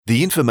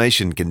The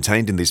information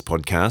contained in this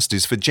podcast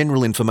is for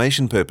general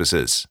information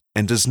purposes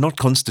and does not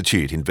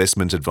constitute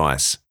investment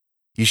advice.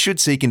 You should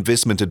seek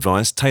investment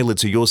advice tailored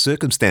to your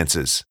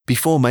circumstances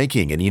before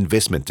making any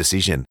investment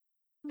decision.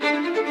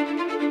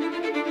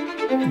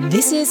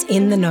 This is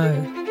In the Know,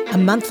 a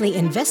monthly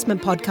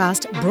investment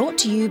podcast brought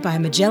to you by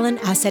Magellan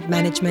Asset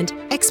Management,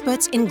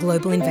 experts in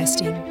global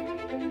investing.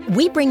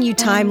 We bring you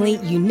timely,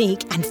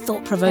 unique and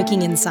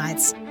thought-provoking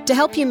insights to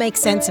help you make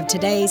sense of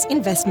today's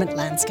investment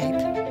landscape.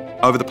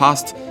 Over the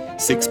past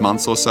 6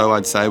 months or so,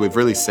 I'd say, we've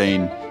really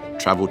seen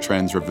travel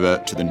trends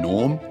revert to the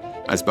norm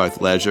as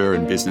both leisure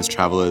and business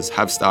travellers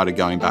have started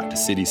going back to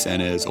city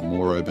centres or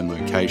more urban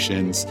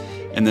locations,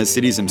 and the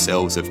cities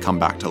themselves have come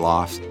back to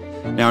life.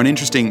 Now, an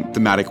interesting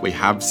thematic we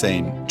have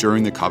seen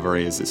during the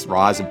recovery is this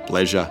rise of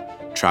leisure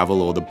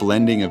travel or the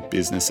blending of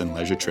business and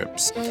leisure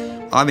trips.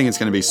 I think it's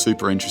going to be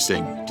super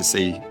interesting to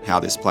see how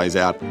this plays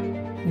out.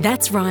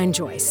 That's Ryan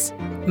Joyce,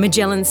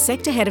 Magellan's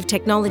sector head of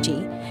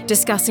technology,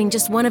 discussing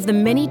just one of the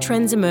many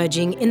trends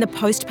emerging in the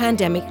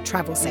post-pandemic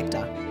travel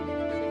sector.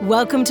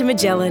 Welcome to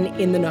Magellan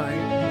In the Know.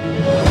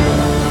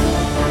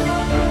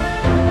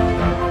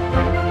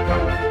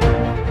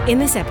 In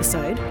this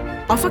episode,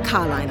 Ofer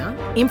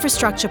Carliner,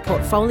 Infrastructure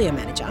Portfolio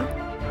Manager,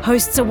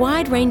 hosts a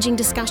wide-ranging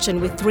discussion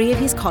with three of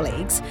his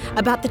colleagues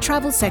about the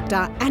travel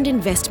sector and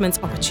investments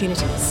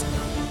opportunities.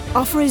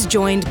 Ofer is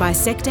joined by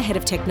Sector Head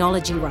of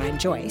Technology Ryan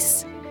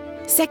Joyce,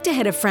 Sector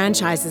Head of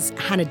Franchises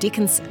Hannah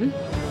Dickinson,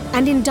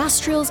 and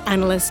Industrials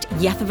Analyst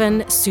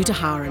Yathavan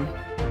Sutaharan.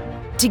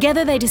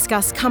 Together they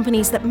discuss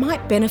companies that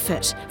might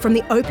benefit from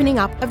the opening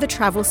up of the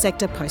travel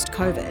sector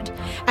post-COVID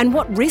and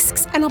what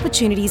risks and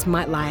opportunities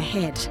might lie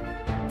ahead.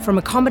 From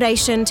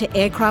accommodation to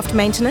aircraft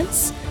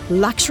maintenance,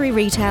 luxury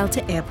retail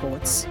to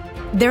airports.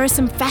 There are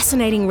some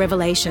fascinating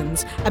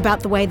revelations about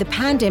the way the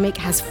pandemic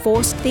has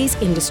forced these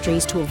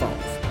industries to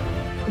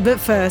evolve. But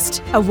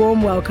first, a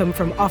warm welcome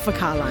from Ofer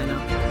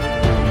Carliner.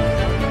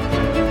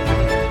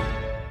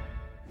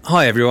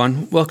 Hi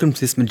everyone, welcome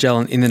to this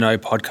Magellan In the Know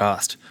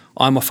podcast.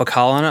 I'm Ofer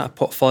Carliner, a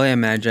Portfolio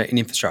Manager in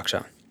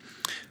Infrastructure.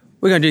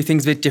 We're going to do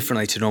things a bit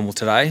differently to normal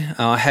today.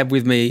 I have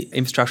with me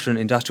Infrastructure and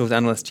Industrials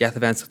Analyst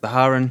Yathavan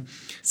Sutaharan,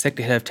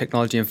 Sector Head of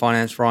Technology and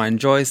Finance Ryan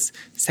Joyce,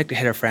 Sector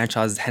Head of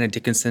Franchises Hannah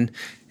Dickinson,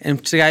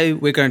 and today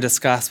we're going to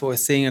discuss what we're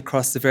seeing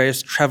across the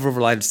various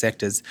travel-related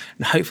sectors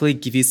and hopefully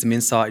give you some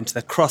insight into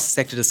the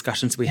cross-sector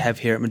discussions we have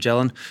here at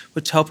Magellan,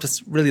 which help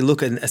us really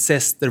look and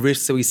assess the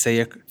risks that we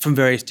see from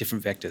various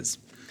different vectors.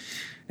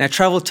 Now,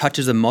 travel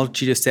touches a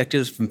multitude of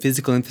sectors from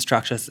physical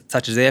infrastructure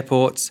such as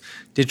airports,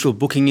 digital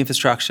booking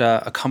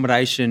infrastructure,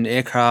 accommodation,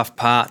 aircraft,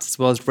 parts, as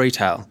well as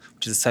retail,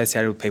 which is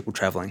associated with people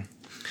travelling.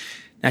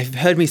 Now, if you've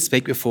heard me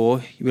speak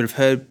before, you would have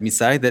heard me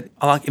say that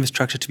I like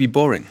infrastructure to be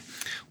boring.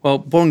 Well,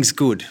 boring is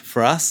good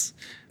for us.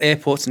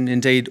 Airports and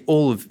indeed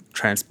all of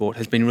transport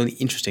has been really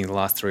interesting in the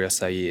last 3 or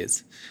so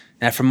years.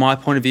 Now, from my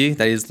point of view,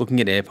 that is looking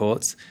at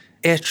airports,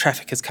 air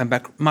traffic has come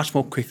back much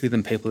more quickly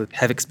than people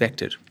have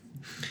expected.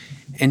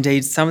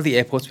 Indeed, some of the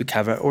airports we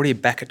cover are already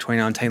back at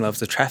 2019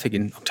 levels of traffic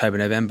in October,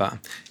 November,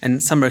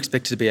 and some are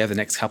expected to be over the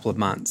next couple of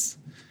months.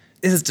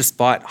 This is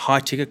despite high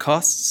ticket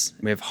costs.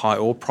 We have high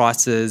oil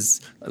prices,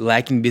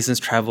 lagging business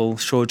travel,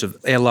 shortage of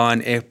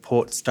airline,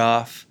 airport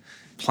staff,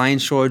 plane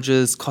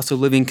shortages, cost of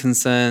living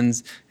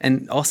concerns,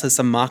 and also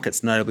some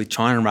markets, notably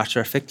China and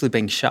Russia, effectively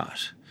being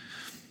shut.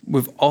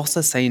 We've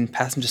also seen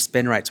passenger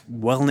spend rates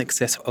well in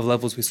excess of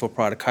levels we saw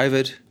prior to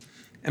COVID,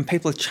 and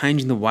people are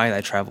changing the way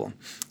they travel.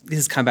 This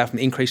has come about from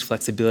the increased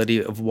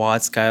flexibility of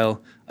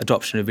wide-scale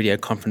adoption of video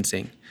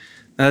conferencing.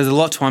 Now, there's a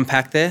lot to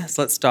unpack there,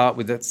 so let's start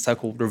with the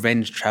so-called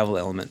revenge travel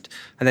element.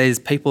 And that is,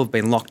 people have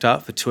been locked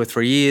up for 2 or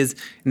 3 years,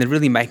 and they're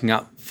really making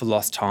up for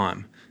lost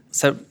time.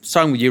 So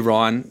starting with you,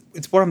 Ryan,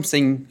 it's what I'm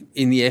seeing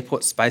in the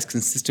airport space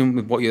consistent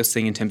with what you're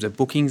seeing in terms of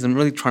bookings. I'm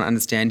really trying to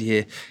understand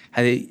here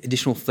how the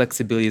additional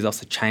flexibility has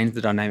also changed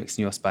the dynamics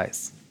in your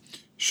space.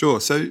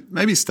 Sure. So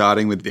maybe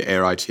starting with the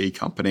air IT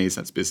companies,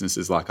 that's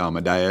businesses like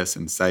Amadeus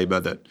and Sabre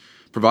that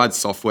provide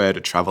software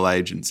to travel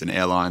agents and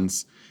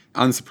airlines.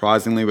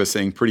 Unsurprisingly, we're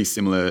seeing pretty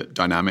similar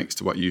dynamics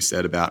to what you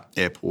said about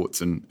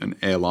airports and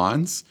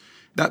airlines.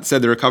 That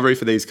said, the recovery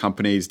for these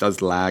companies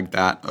does lag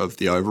that of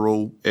the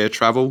overall air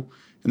travel.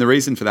 And the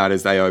reason for that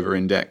is they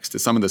over-index to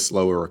some of the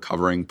slower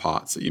recovering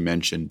parts that you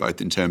mentioned,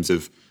 both in terms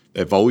of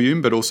their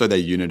volume, but also their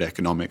unit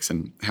economics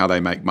and how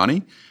they make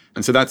money.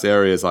 And so that's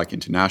areas like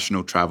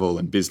international travel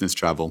and business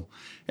travel.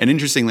 And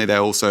interestingly, they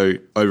also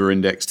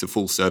over-index to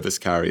full-service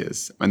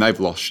carriers, and they've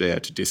lost share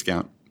to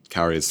discount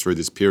carriers through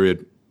this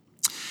period.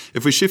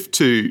 If we shift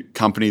to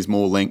companies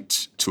more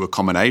linked to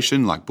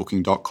accommodation, like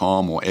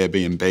Booking.com or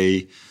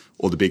Airbnb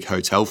or the big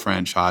hotel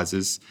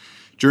franchises,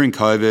 during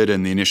COVID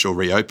and the initial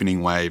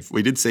reopening wave,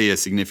 we did see a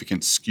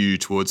significant skew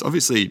towards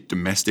obviously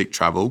domestic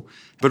travel,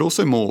 but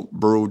also more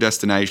rural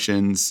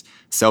destinations,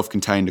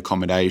 self-contained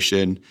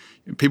accommodation.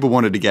 People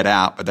wanted to get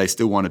out, but they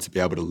still wanted to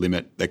be able to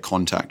limit their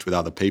contact with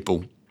other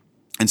people.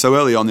 And so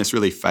early on, this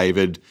really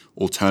favoured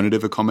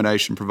alternative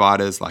accommodation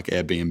providers like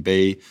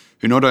Airbnb,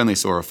 who not only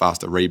saw a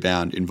faster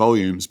rebound in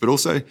volumes, but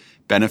also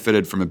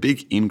benefited from a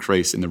big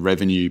increase in the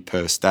revenue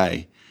per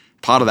stay.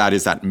 Part of that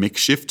is that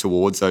mix shift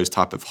towards those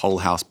type of whole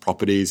house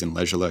properties and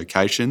leisure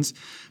locations.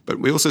 But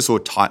we also saw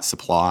tight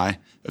supply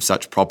of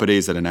such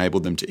properties that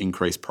enabled them to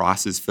increase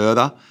prices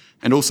further.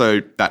 And also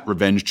that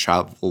revenge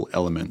travel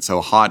element, so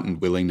a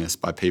heightened willingness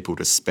by people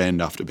to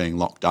spend after being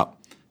locked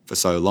up for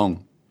so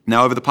long.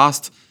 Now, over the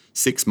past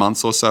 6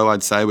 months or so,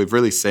 I'd say, we've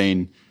really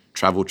seen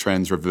travel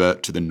trends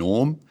revert to the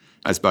norm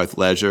as both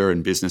leisure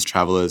and business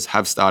travellers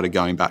have started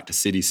going back to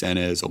city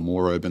centres or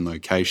more urban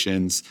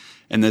locations.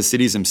 And the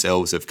cities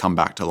themselves have come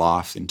back to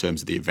life in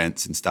terms of the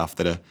events and stuff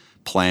that are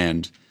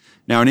planned.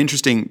 Now, an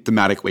interesting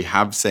thematic we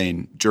have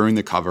seen during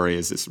the recovery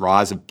is this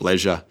rise of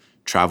leisure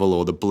travel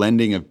or the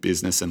blending of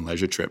business and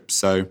leisure trips.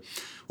 So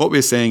what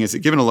we're seeing is that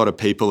given a lot of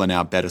people are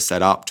now better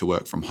set up to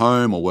work from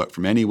home or work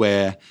from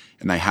anywhere,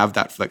 and they have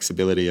that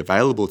flexibility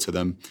available to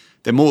them,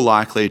 they're more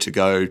likely to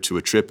go to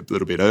a trip a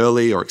little bit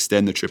early or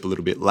extend the trip a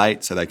little bit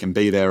late so they can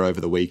be there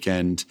over the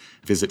weekend,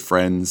 visit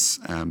friends,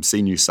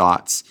 see new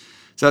sites.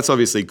 So that's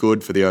obviously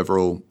good for the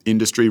overall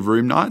industry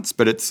room nights,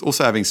 but it's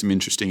also having some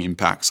interesting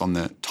impacts on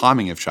the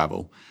timing of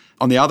travel.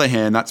 On the other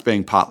hand, that's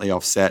being partly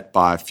offset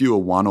by fewer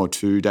 1 or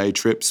 2 day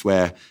trips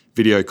where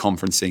video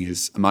conferencing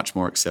is a much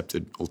more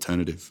accepted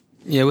alternative.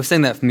 Yeah, we're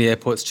seeing that from the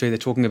airports too. They're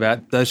talking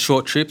about those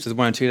short trips, those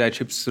 1 or 2 day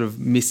trips sort of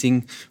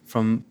missing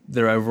from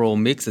their overall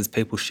mix as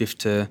people shift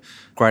to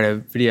greater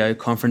video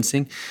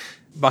conferencing.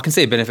 But I can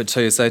see a benefit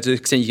too. So to the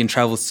extent you can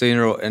travel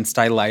sooner and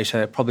stay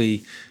later, it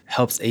probably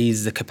helps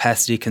ease the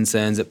capacity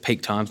concerns at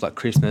peak times like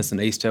Christmas and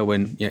Easter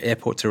when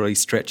airports are really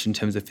stretched in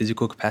terms of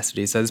physical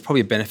capacity. So there's probably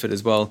a benefit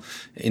as well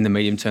in the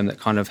medium term that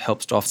kind of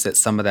helps to offset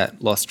some of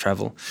that lost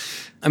travel.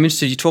 I'm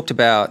interested, you talked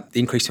about the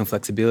increase in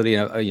flexibility.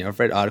 I've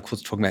read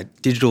articles talking about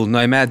digital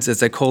nomads, as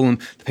they call them,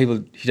 the people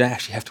who don't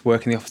actually have to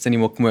work in the office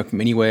anymore, can work from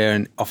anywhere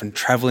and often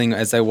travelling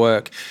as they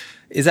work.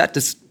 Is that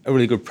just a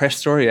really good press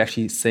story,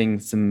 actually seeing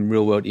some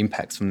real-world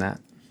impacts from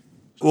that?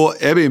 Well,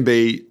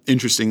 Airbnb,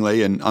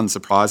 interestingly and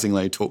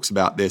unsurprisingly, talks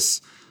about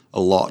this a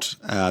lot.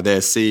 Their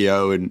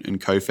CEO and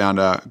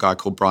co-founder, a guy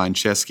called Brian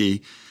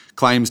Chesky,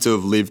 claims to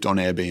have lived on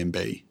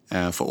Airbnb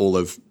for all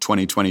of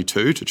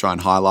 2022 to try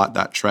and highlight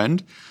that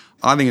trend.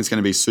 I think it's going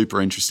to be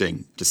super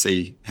interesting to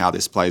see how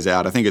this plays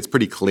out. I think it's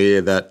pretty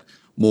clear that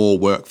more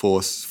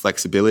workforce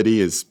flexibility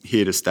is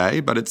here to stay,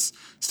 but it's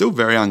still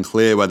very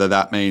unclear whether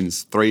that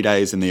means 3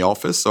 days in the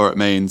office or it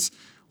means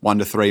 1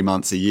 to 3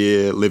 months a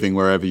year living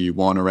wherever you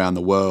want around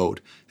the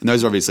world. And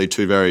those are obviously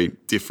two very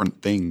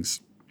different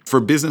things. For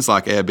a business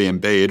like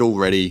Airbnb, it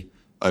already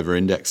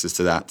over-indexes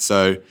to that.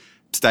 So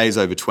stays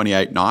over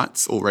 28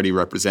 nights already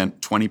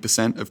represent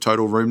 20% of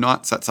total room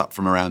nights. That's up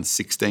from around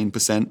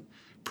 16%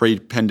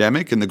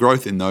 pre-pandemic. And the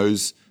growth in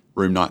those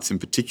room nights in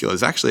particular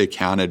has actually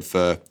accounted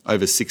for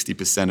over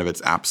 60% of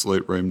its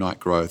absolute room night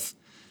growth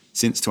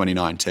since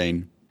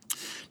 2019.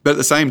 But at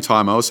the same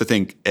time, I also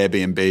think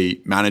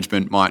Airbnb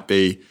management might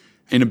be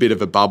in a bit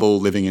of a bubble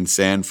living in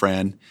San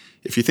Fran.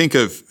 If you think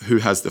of who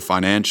has the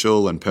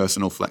financial and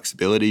personal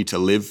flexibility to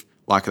live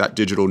like that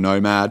digital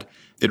nomad,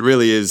 it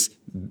really is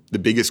the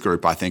biggest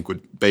group, I think,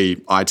 would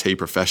be IT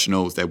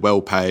professionals. They're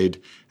well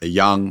paid, they're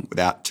young,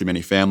 without too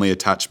many family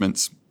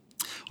attachments.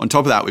 On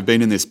top of that, we've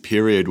been in this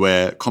period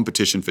where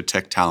competition for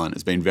tech talent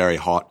has been very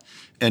hot,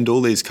 and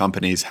all these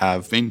companies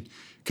have been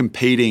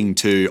competing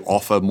to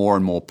offer more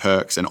and more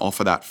perks and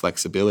offer that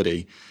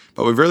flexibility.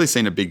 But we've really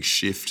seen a big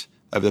shift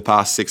over the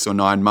past 6 or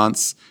 9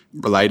 months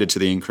related to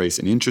the increase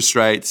in interest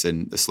rates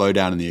and the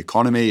slowdown in the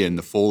economy and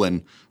the fall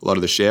in a lot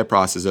of the share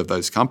prices of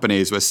those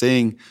companies. We're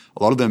seeing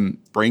a lot of them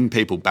bring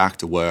people back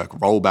to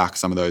work, roll back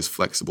some of those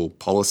flexible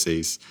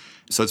policies.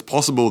 So it's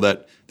possible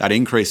that that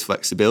increased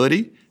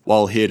flexibility,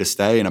 while here to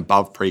stay and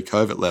above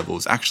pre-COVID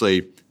levels,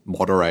 actually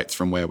moderates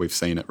from where we've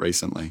seen it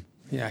recently.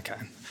 Yeah, okay.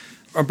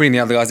 I'll bring the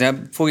other guys now.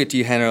 Before we get to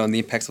you, Hannah, on the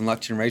impacts on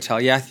luxury and retail,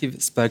 Yath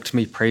spoke to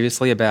me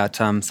previously about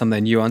some of the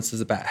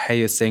nuances about how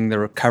you're seeing the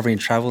recovery in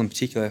travel, in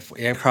particular for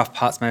aircraft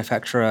parts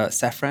manufacturer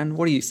Safran.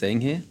 What are you seeing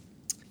here?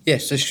 Yeah,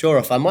 so sure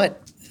off. I'm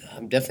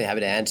definitely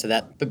happy to answer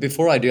that. But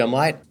before I do, I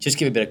might just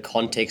give a bit of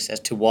context as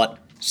to what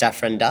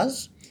Safran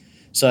does.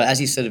 So as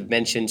you sort of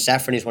mentioned,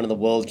 Safran is one of the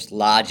world's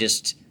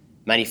largest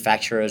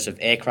manufacturers of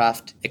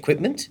aircraft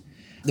equipment.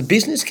 The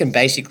business can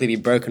basically be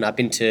broken up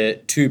into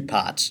 2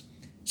 parts.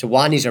 So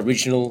one is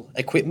original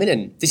equipment,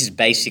 and this is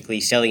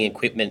basically selling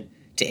equipment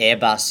to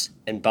Airbus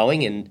and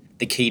Boeing, and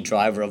the key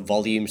driver of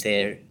volumes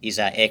there is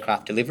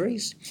aircraft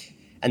deliveries.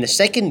 And the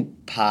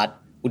second part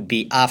would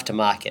be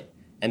aftermarket,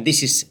 and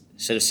this is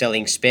sort of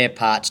selling spare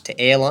parts to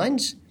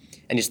airlines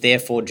and is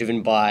therefore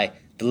driven by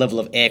the level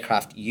of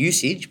aircraft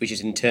usage, which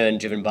is in turn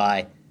driven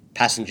by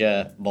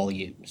passenger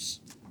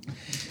volumes.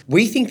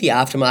 We think the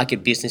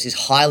aftermarket business is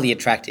highly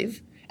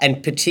attractive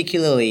and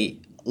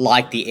particularly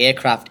like the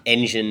aircraft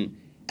engine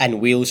and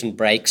wheels and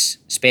brakes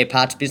spare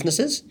parts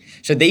businesses.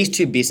 So these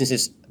 2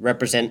 businesses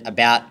represent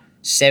about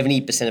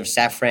 70% of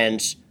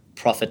Safran's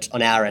profits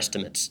on our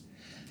estimates.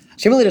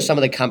 Similar to some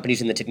of the companies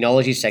in the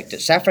technology sector,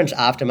 Safran's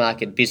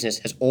aftermarket business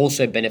has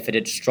also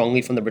benefited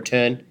strongly from the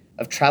return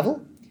of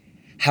travel.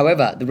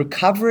 However, the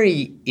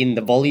recovery in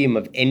the volume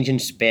of engine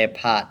spare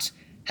parts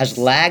has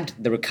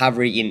lagged the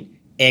recovery in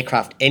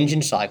aircraft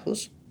engine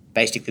cycles,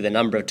 basically the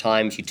number of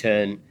times you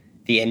turn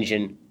the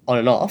engine on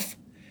and off,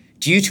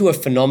 due to a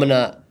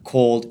phenomena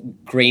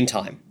called green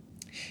time.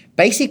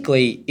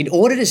 Basically, in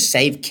order to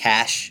save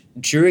cash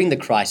during the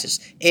crisis,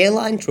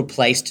 airlines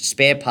replaced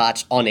spare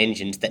parts on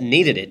engines that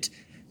needed it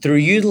through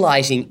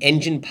utilising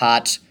engine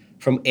parts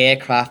from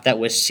aircraft that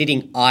were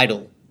sitting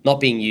idle, not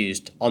being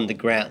used on the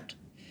ground.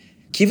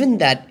 Given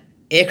that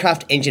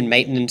aircraft engine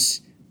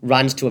maintenance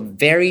runs to a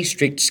very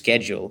strict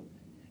schedule,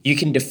 you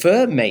can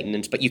defer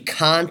maintenance, but you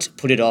can't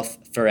put it off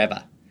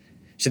forever.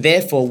 So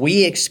therefore,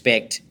 we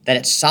expect that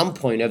at some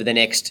point over the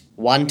next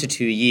 1 to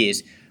 2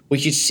 years, we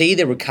should see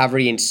the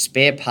recovery in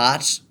spare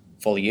parts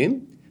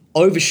volume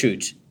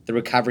overshoot the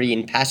recovery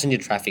in passenger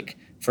traffic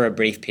for a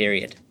brief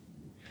period.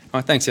 All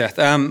right, thanks, Yath.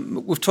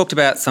 We've talked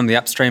about some of the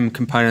upstream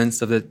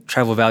components of the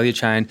travel value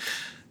chain.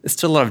 There's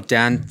still a lot of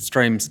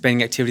downstream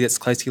spending activity that's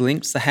closely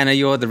linked. So, Hannah,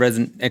 you're the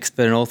resident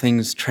expert in all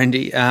things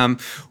trendy.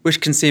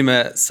 Which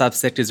consumer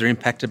subsectors are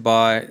impacted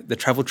by the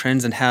travel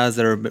trends, and how is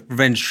the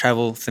revenge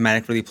travel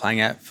thematic really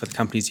playing out for the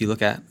companies you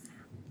look at?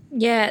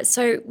 Yeah,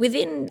 so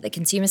within the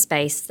consumer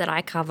space that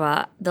I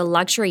cover, the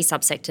luxury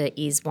subsector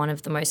is one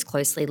of the most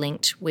closely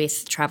linked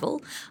with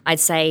travel. I'd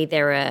say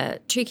there are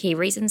 2 key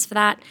reasons for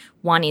that.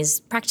 One is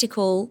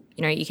practical.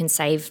 You can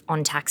save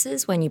on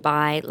taxes when you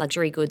buy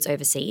luxury goods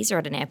overseas or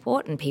at an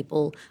airport, and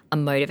people are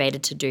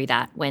motivated to do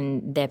that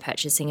when they're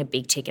purchasing a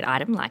big ticket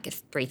item like a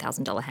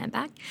 $3,000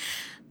 handbag.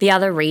 The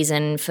other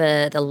reason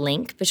for the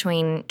link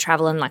between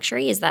travel and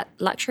luxury is that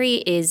luxury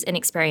is an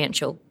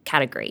experiential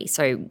category.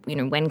 So,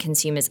 when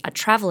consumers are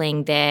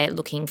traveling, they're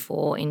looking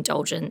for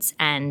indulgence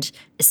and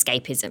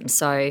escapism.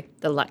 So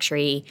the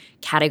luxury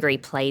category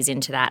plays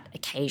into that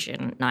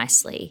occasion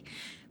nicely.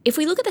 If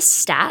we look at the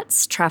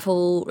stats,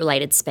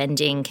 travel-related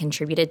spending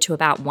contributed to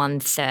about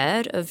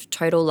 1/3 of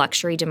total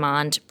luxury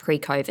demand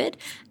pre-COVID.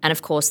 And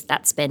of course,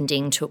 that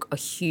spending took a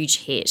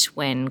huge hit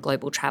when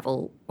global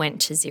travel went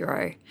to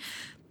zero.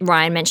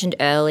 Ryan mentioned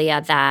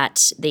earlier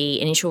that the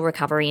initial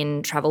recovery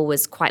in travel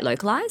was quite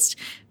localised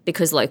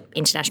because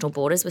international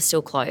borders were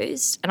still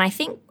closed. And I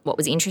think what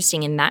was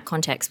interesting in that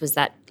context was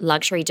that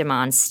luxury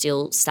demand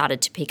still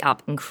started to pick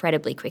up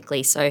incredibly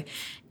quickly. So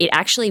it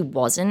actually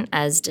wasn't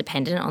as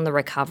dependent on the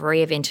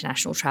recovery of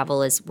international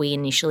travel as we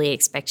initially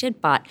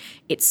expected, but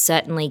it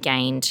certainly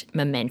gained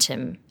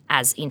momentum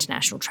as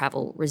international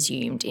travel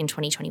resumed in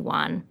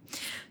 2021.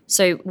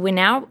 So we're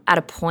now at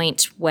a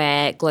point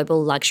where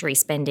global luxury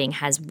spending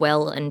has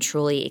well and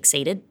truly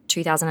exceeded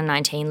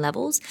 2019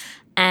 levels.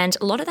 And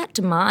a lot of that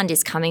demand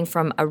is coming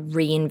from a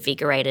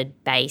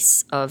reinvigorated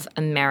base of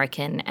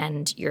American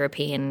and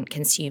European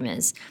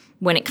consumers.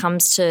 When it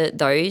comes to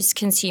those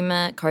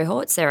consumer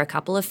cohorts, there are a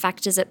couple of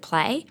factors at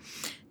play.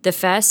 The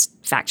first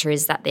factor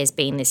is that there's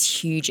been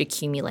this huge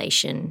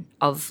accumulation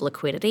of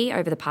liquidity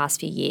over the past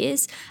few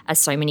years. As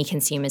so many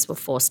consumers were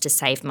forced to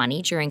save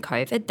money during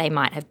COVID, they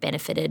might have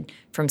benefited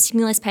from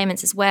stimulus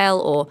payments as well,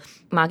 or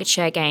market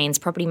share gains,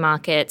 property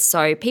markets.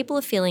 So people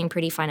are feeling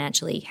pretty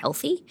financially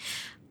healthy.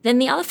 Then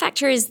the other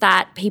factor is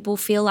that people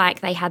feel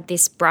like they had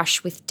this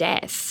brush with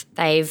death.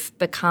 They've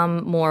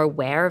become more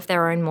aware of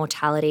their own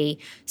mortality,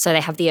 so they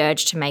have the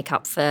urge to make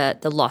up for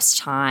the lost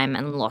time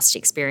and lost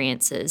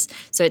experiences.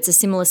 So it's a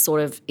similar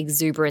sort of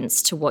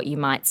exuberance to what you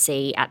might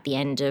see at the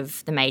end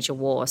of the major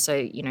war.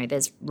 So,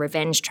 there's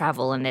revenge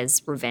travel and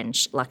there's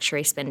revenge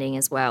luxury spending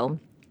as well.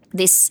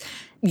 This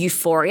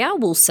euphoria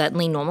will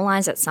certainly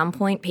normalise at some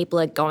point. People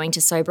are going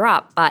to sober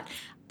up, but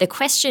the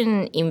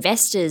question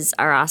investors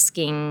are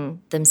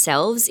asking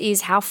themselves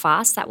is how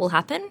fast that will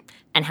happen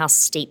and how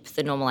steep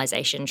the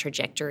normalisation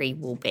trajectory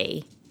will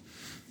be.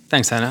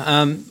 Thanks,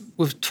 Hannah.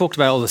 We've talked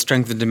about all the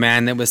strength of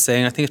demand that we're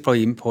seeing. I think it's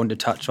probably important to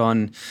touch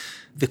on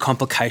the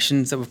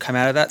complications that have come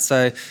out of that.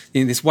 So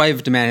this wave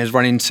of demand has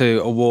run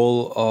into a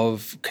wall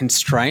of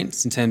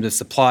constraints in terms of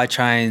supply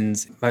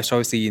chains, most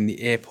obviously in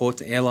the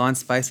airport and airline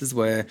spaces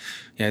where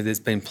there's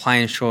been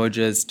plane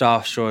shortages,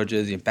 staff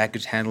shortages,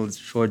 baggage handlers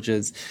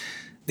shortages.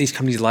 These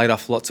companies laid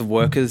off lots of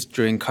workers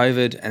during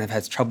COVID and have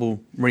had trouble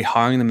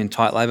rehiring them in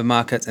tight labour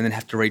markets and then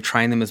have to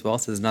retrain them as well.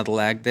 So there's another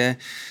lag there.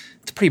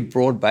 It's pretty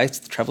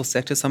broad-based, the travel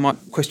sector. So I might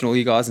question all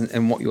you guys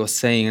and what you're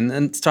seeing.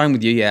 And starting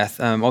with you, Yath,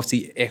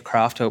 obviously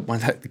aircraft are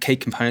one of the key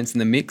components in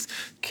the mix.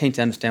 Keen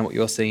to understand what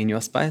you're seeing in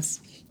your space.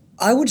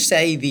 I would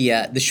say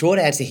the short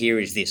answer here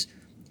is this.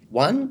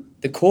 One,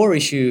 the core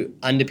issue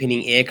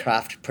underpinning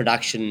aircraft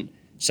production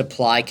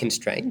supply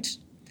constraints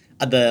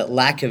are the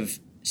lack of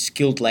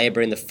skilled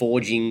labour in the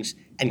forgings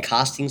and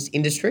castings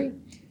industry.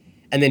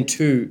 And then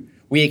 2,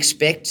 we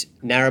expect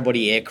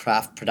narrow-body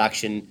aircraft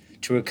production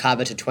to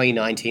recover to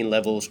 2019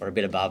 levels or a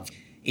bit above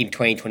in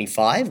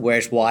 2025,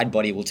 whereas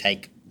wide-body will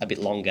take a bit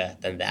longer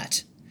than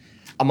that.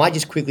 I might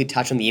just quickly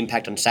touch on the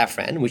impact on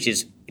Safran, which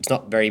is it's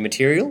not very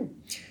material,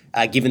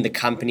 given the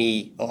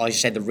company, or I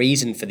should say the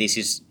reason for this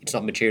is it's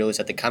not material, is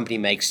that the company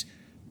makes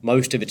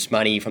most of its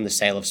money from the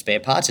sale of spare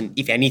parts, and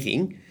if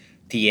anything,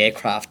 the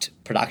aircraft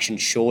production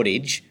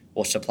shortage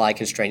or supply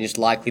constraint is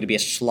likely to be a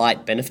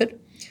slight benefit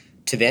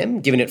to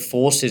them, given it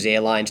forces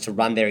airlines to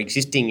run their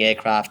existing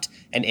aircraft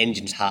and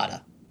engines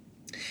harder.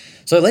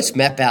 So let's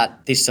map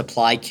out this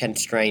supply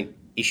constraint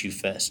issue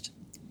first.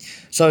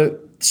 So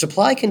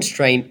supply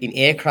constraint in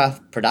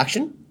aircraft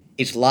production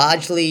is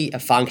largely a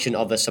function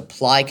of a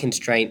supply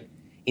constraint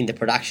in the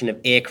production of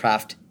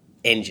aircraft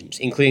engines,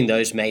 including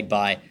those made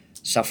by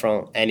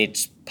Safran and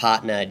its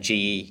partner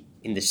GE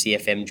in the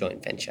CFM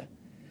joint venture.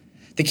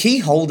 The key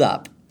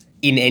holdup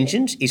in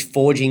engines is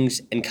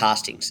forgings and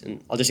castings,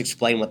 and I'll just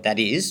explain what that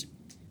is.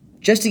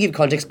 Just to give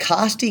context,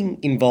 casting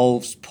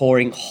involves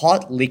pouring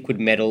hot liquid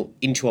metal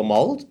into a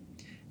mold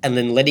and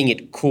then letting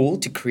it cool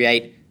to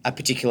create a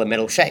particular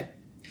metal shape.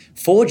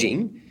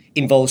 Forging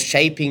involves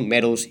shaping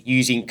metals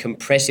using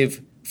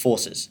compressive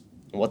forces.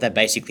 And what that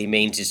basically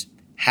means is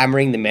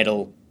hammering the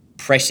metal,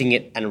 pressing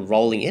it and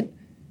rolling it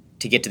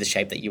to get to the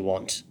shape that you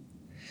want.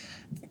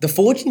 The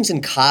forgings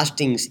and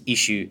castings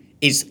issue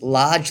is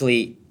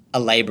largely a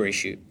labour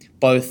issue,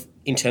 both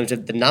in terms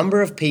of the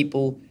number of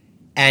people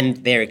and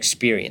their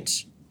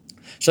experience.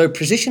 So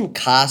Precision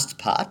Cast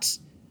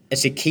Parts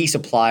is a key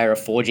supplier of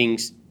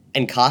forgings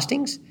and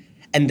castings,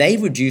 and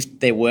they've reduced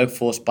their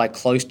workforce by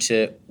close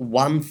to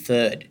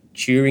 1/3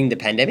 during the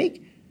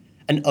pandemic,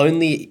 and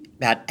only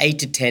about 8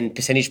 to 10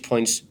 percentage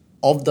points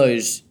of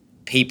those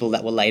people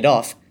that were laid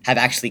off have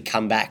actually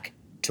come back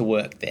to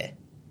work there.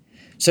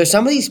 So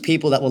some of these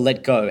people that were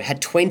let go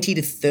had 20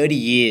 to 30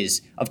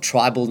 years of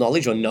tribal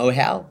knowledge or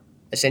know-how,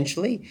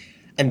 essentially,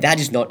 and that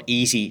is not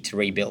easy to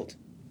rebuild.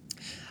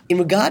 In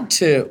regard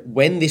to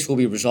when this will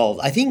be resolved,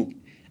 I think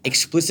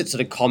explicit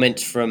sort of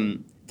comments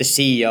from the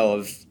CEO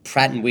of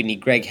Pratt & Whitney,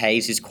 Greg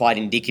Hayes, is quite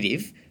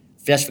indicative.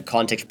 Just for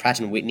context,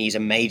 Pratt & Whitney is a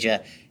major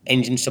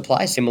engine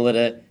supplier similar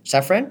to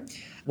Safran.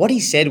 What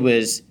he said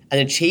was an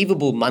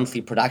achievable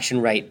monthly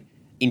production rate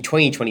in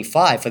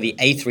 2025 for the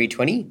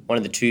A320, one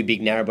of the two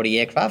big narrow-body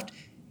aircraft,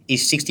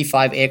 is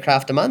 65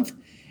 aircraft a month.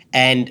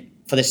 And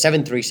for the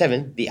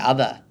 737, the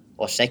other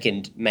or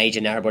second major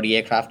narrow-body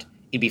aircraft,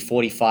 it'd be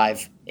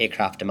 45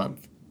 aircraft a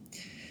month.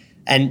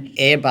 And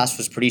Airbus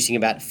was producing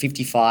about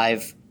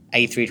 55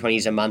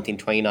 A320s a month in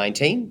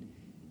 2019,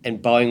 and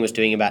Boeing was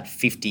doing about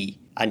 50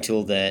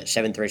 until the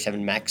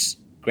 737 MAX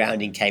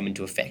grounding came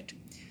into effect.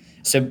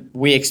 So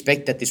we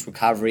expect that this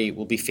recovery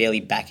will be fairly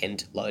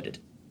back-end loaded.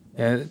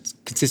 Yeah, it's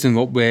consistent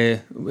with what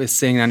we're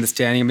seeing and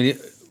understanding. I mean,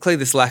 clearly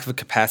this lack of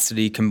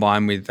capacity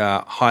combined with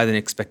higher than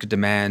expected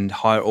demand,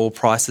 higher oil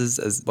prices,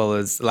 as well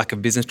as lack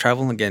of business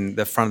travel. Again,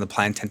 the front of the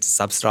plane tends to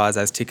subsidise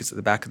those tickets at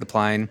the back of the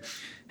plane,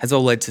 has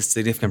all led to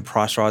significant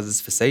price rises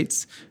for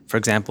seats. For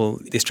example,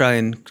 the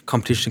Australian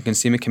Competition and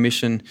Consumer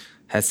Commission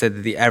has said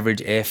that the average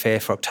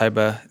airfare for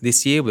October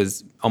this year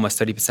was almost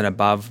 30%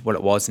 above what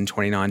it was in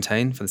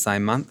 2019 for the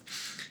same month.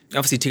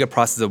 Obviously, ticket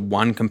prices are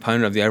one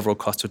component of the overall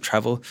cost of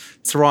travel.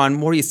 So, Ryan,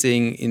 what are you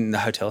seeing in the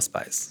hotel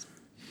space?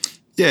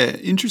 Yeah,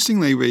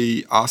 interestingly,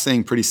 we are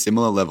seeing pretty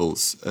similar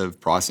levels of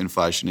price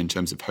inflation in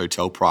terms of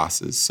hotel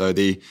prices. So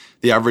the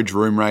average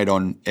room rate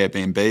on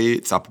Airbnb,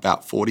 it's up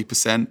about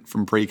 40%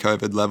 from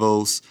pre-COVID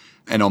levels.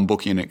 And on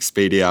Booking and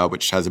Expedia,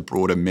 which has a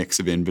broader mix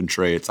of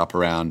inventory, it's up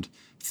around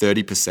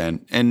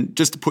 30%. And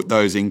just to put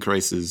those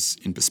increases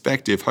in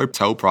perspective,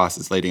 hotel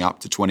prices leading up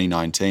to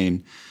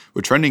 2019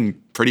 were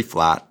trending pretty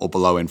flat or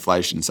below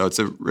inflation. So it's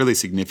a really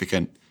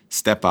significant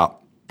step up.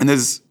 And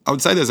I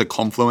would say there's a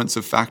confluence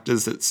of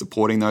factors that's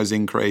supporting those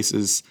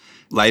increases.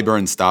 Labour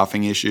and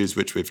staffing issues,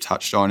 which we've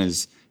touched on,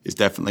 is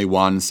definitely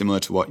one, similar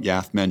to what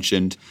Yath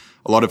mentioned.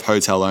 A lot of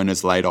hotel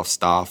owners laid off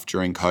staff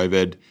during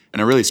COVID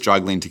and are really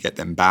struggling to get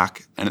them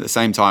back. And at the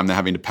same time, they're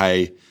having to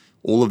pay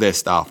all of their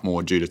staff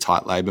more due to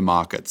tight labour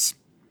markets.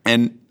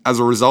 And as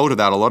a result of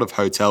that, a lot of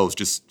hotels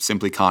just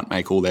simply can't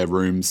make all their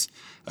rooms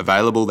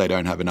available. They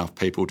don't have enough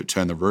people to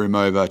turn the room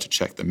over, to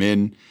check them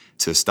in,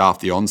 to staff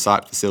the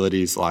on-site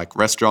facilities like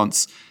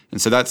restaurants.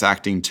 And so that's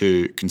acting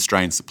to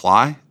constrain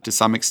supply to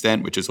some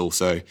extent, which is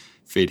also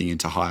feeding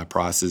into higher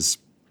prices.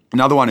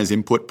 Another one is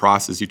input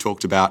prices. You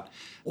talked about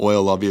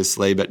oil,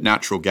 obviously, but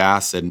natural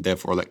gas and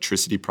therefore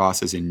electricity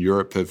prices in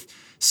Europe have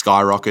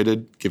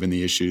skyrocketed given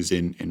the issues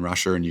in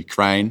Russia and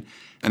Ukraine.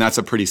 And that's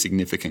a pretty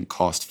significant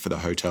cost for the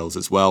hotels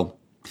as well.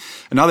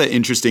 Another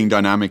interesting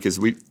dynamic is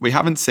we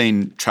haven't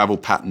seen travel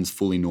patterns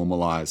fully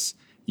normalise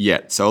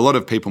yet. So a lot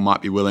of people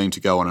might be willing to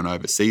go on an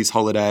overseas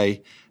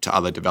holiday to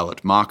other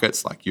developed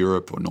markets like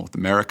Europe or North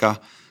America,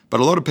 but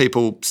a lot of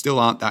people still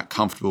aren't that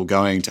comfortable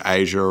going to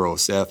Asia or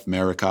South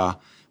America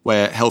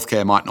where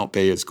healthcare might not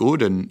be as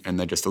good and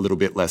they're just a little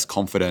bit less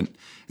confident.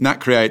 And that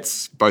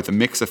creates both a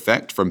mix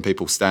effect from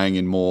people staying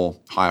in more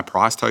higher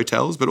priced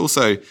hotels, but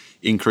also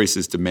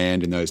increases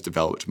demand in those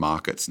developed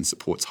markets and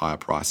supports higher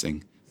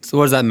pricing. So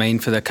what does that mean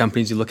for the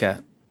companies you look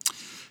at?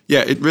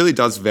 Yeah, it really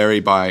does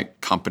vary by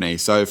company.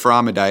 So for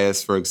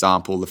Amadeus, for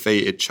example, the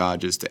fee it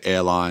charges to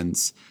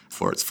airlines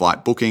for its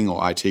flight booking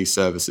or IT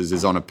services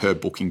is on a per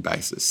booking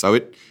basis. So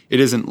it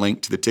isn't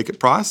linked to the ticket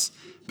price,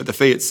 but the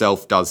fee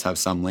itself does have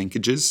some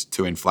linkages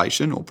to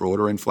inflation or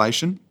broader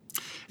inflation.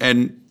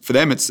 And for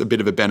them, it's a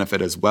bit of a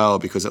benefit as well,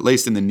 because at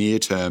least in the near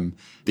term,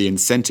 the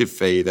incentive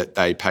fee that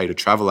they pay to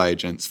travel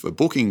agents for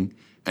booking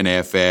an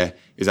airfare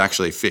is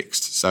actually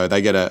fixed. So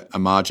they get a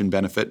margin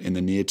benefit in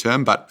the near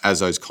term, but as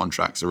those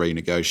contracts are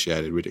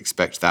renegotiated, we'd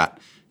expect that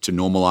to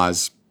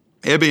normalise.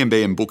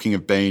 Airbnb and Booking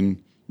have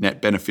been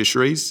net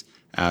beneficiaries.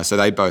 So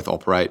they both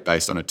operate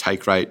based on a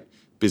take rate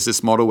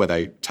business model where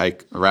they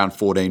take around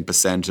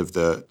 14% of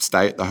the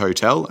stay at the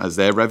hotel as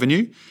their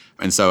revenue.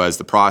 And so as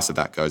the price of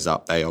that goes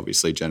up, they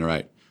obviously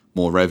generate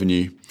more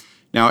revenue.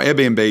 Now,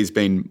 Airbnb's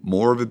been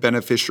more of a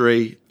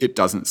beneficiary. It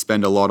doesn't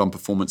spend a lot on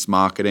performance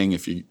marketing.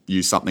 If you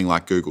use something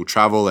like Google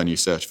Travel and you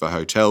search for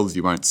hotels,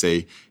 you won't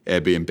see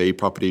Airbnb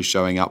properties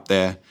showing up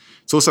there.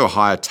 It's also a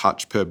higher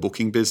touch per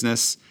booking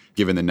business,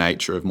 given the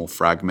nature of more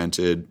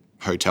fragmented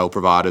hotel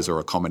providers or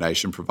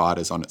accommodation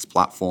providers on its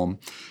platform.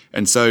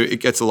 And so it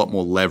gets a lot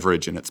more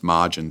leverage in its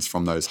margins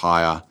from those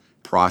higher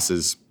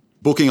prices.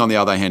 Booking, on the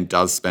other hand,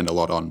 does spend a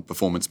lot on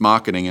performance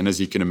marketing. And as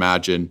you can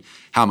imagine,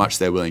 how much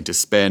they're willing to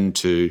spend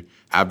to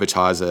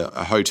advertise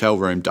a hotel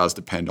room does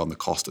depend on the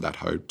cost of that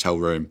hotel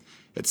room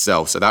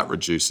itself. So that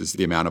reduces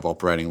the amount of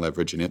operating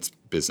leverage in its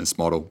business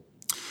model.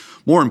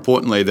 More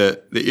importantly,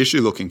 the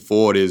issue looking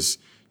forward is,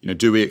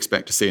 do we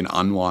expect to see an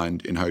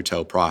unwind in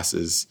hotel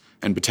prices,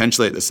 and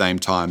potentially at the same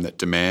time that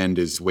demand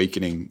is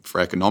weakening for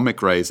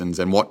economic reasons,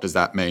 and what does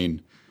that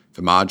mean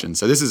for margins?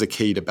 So this is a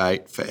key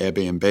debate for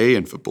Airbnb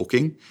and for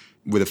Booking,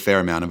 with a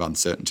fair amount of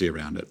uncertainty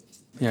around it.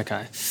 Yeah,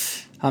 okay.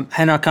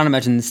 Hannah, I can't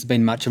imagine this has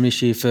been much of an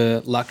issue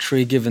for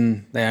luxury,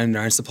 given they own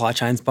their own supply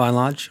chains by and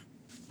large.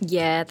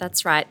 Yeah,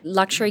 that's right.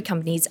 Luxury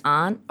companies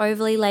aren't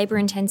overly labour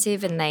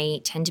intensive and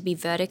they tend to be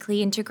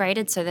vertically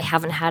integrated, so they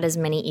haven't had as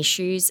many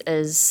issues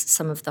as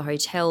some of the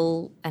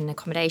hotel and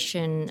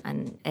accommodation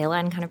and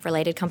airline kind of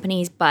related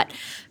companies. But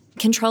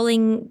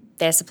controlling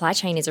their supply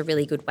chain is a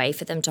really good way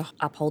for them to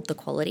uphold the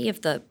quality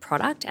of the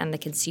product and the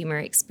consumer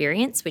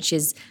experience, which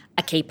is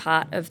a key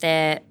part of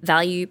their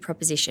value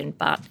proposition.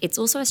 But it's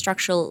also a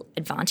structural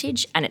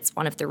advantage, and it's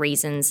one of the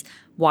reasons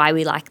why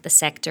we like the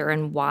sector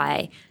and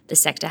why the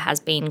sector has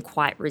been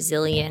quite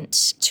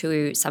resilient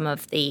to some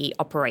of the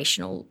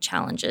operational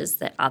challenges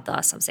that other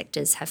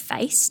subsectors have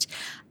faced.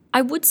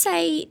 I would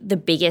say the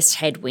biggest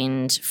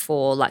headwind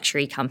for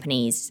luxury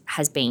companies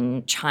has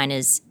been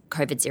China's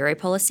COVID-0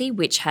 policy,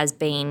 which has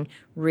been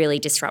really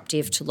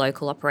disruptive to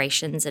local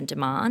operations and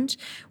demand.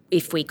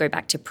 If we go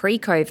back to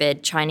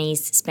pre-COVID,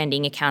 Chinese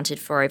spending accounted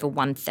for over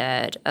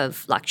 1/3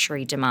 of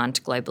luxury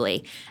demand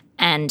globally,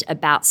 and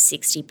about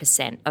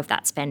 60% of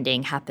that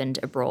spending happened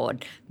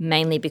abroad,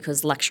 mainly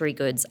because luxury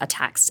goods are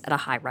taxed at a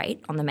high rate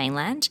on the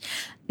mainland.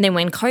 And then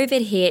when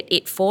COVID hit,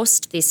 it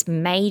forced this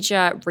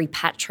major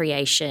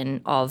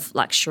repatriation of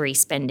luxury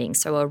spending,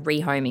 so a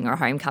rehoming or a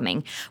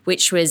homecoming,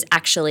 which was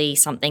actually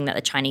something that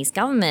the Chinese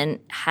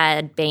government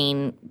had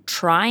been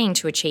trying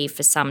to achieve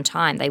for some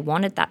time. They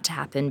wanted that to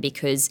happen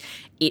because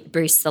it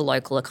boosts the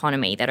local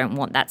economy. They don't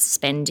want that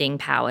spending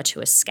power to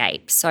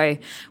escape. So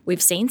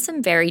we've seen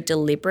some very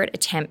deliberate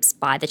attempts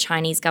by the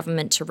Chinese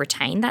government to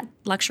retain that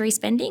luxury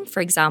spending. For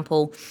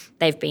example,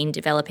 they've been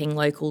developing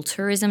local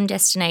tourism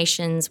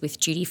destinations with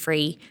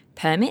duty-free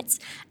permits,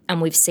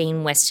 and we've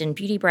seen Western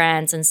beauty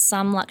brands and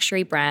some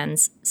luxury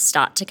brands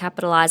start to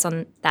capitalise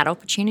on that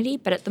opportunity.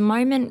 But at the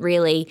moment,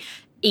 really,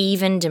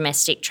 even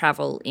domestic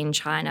travel in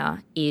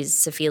China is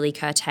severely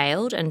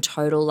curtailed, and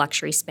total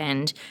luxury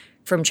spend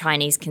from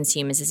Chinese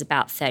consumers is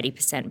about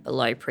 30%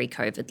 below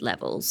pre-COVID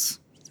levels.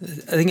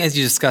 I think, as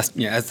you discussed,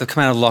 as they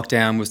come out of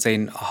lockdown, we've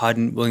seen a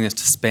heightened willingness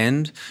to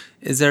spend.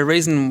 Is there a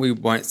reason we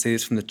won't see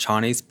this from the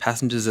Chinese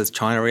passengers as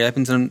China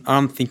reopens? And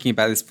I'm thinking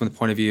about this from the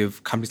point of view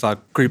of companies like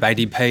Group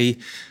ADP,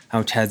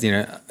 which has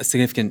a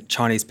significant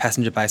Chinese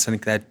passenger base. I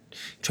think they had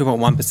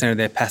 2.1% of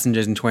their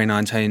passengers in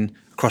 2019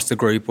 across the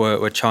group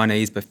were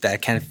Chinese, but they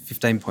accounted for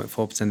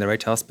 15.4% of their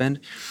retail spend.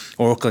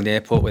 Or Auckland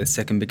Airport, where the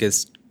second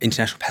biggest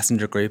international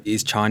passenger group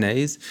is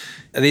Chinese.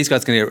 Are these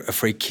guys going to get a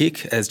free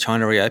kick as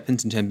China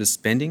reopens in terms of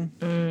spending?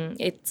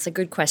 It's a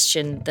good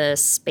question. The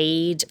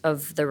speed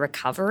of the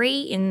recovery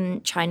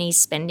in Chinese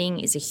spending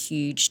is a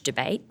huge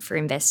debate for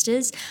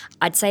investors.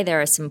 I'd say there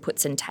are some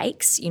puts and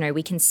takes.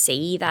 We can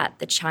see that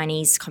the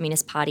Chinese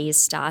Communist Party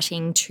is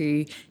starting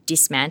to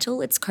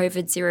dismantle its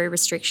COVID-0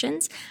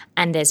 restrictions,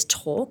 and there's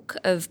talk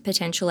of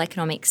potential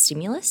economic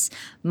stimulus.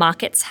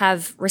 Markets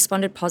have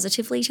responded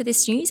positively to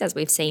this news, as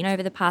we've seen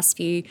over the past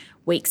few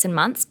weeks and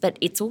months, but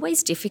it's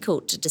always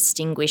difficult to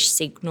distinguish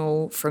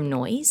signal from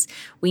noise.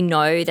 We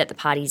know that the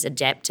party's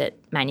adept at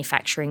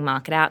manufacturing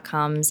market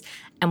outcomes,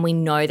 and we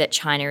know that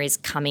China is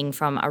coming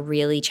from a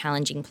really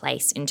challenging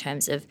place in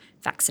terms of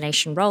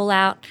vaccination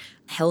rollout,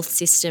 health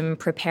system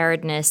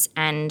preparedness,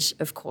 and,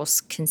 of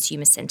course,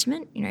 consumer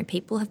sentiment.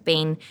 People have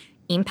been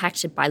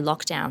impacted by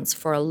lockdowns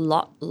for a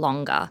lot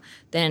longer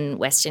than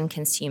Western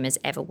consumers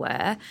ever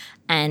were.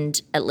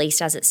 And at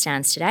least as it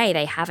stands today,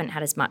 they haven't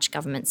had as much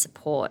government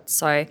support.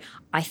 So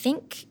I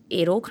think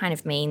it all kind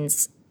of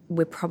means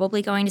we're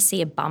probably going to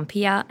see a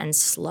bumpier and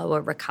slower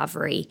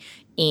recovery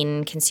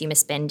in consumer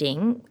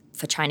spending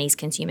for Chinese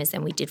consumers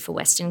than we did for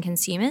Western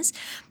consumers.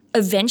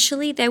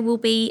 Eventually, there will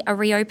be a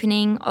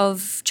reopening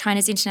of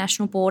China's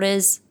international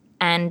borders,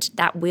 and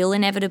that will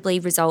inevitably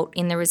result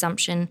in the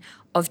resumption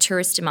of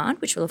tourist demand,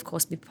 which will of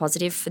course be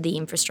positive for the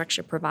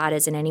infrastructure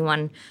providers and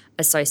anyone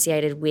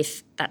associated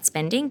with that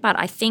spending. But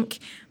I think,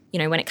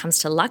 when it comes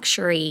to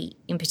luxury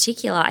in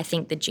particular, I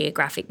think the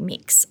geographic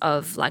mix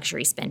of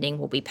luxury spending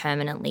will be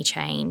permanently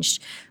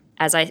changed.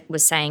 As I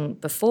was saying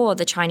before,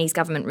 the Chinese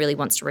government really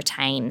wants to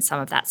retain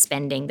some of that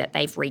spending that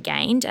they've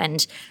regained,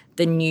 and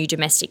the new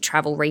domestic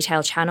travel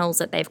retail channels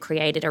that they've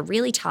created are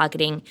really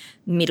targeting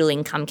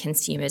middle-income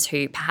consumers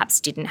who perhaps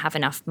didn't have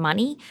enough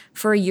money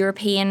for a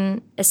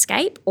European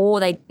escape,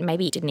 or they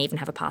maybe didn't even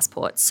have a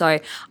passport. So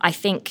I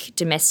think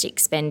domestic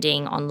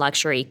spending on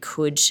luxury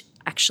could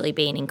actually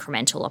be an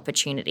incremental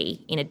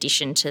opportunity in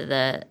addition to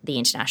the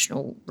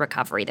international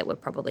recovery that we're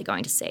probably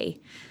going to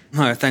see.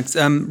 No, thanks.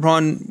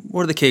 Ryan,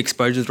 what are the key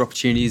exposures or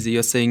opportunities that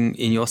you're seeing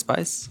in your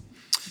space?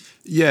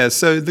 Yeah,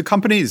 so the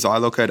companies I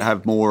look at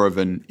have more of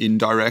an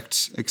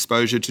indirect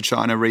exposure to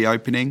China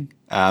reopening.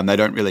 They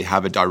don't really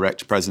have a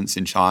direct presence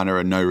in China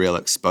and no real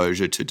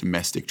exposure to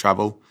domestic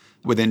travel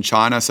within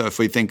China. So if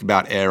we think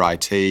about Air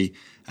IT,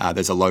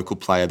 there's a local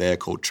player there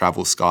called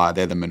TravelSky.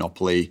 They're the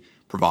monopoly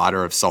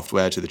provider of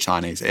software to the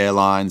Chinese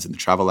airlines and the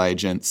travel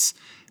agents.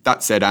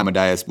 That said,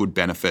 Amadeus would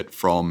benefit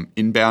from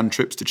inbound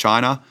trips to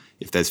China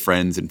if there's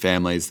friends and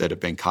families that have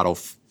been cut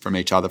off from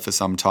each other for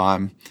some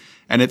time.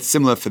 And it's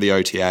similar for the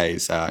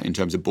OTAs in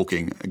terms of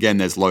booking. Again,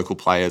 there's local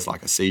players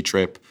like a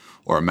Ctrip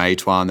or a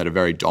Meituan that are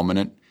very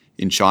dominant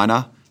in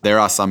China. There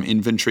are some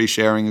inventory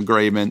sharing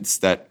agreements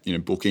that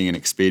Booking and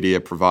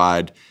Expedia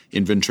provide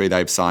inventory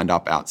they've signed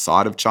up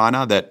outside of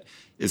China that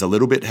is a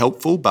little bit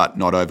helpful but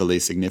not overly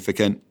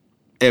significant.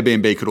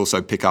 Airbnb could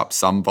also pick up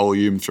some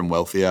volume from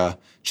wealthier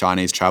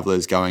Chinese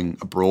travellers going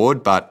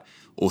abroad, but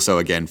also,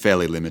 again,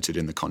 fairly limited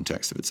in the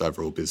context of its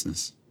overall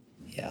business.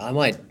 Yeah, I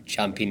might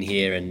jump in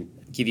here and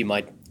give you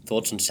my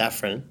thoughts on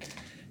Safran.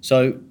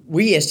 So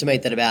we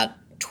estimate that about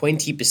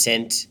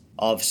 20%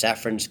 of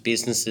Safran's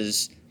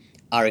businesses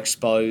are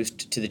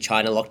exposed to the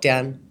China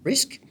lockdown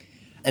risk.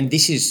 And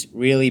this is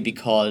really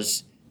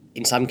because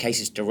in some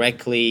cases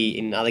directly,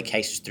 in other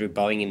cases through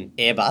Boeing and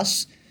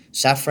Airbus,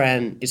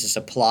 Safran is a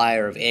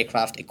supplier of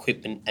aircraft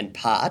equipment and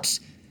parts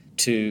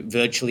to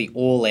virtually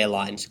all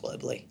airlines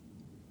globally.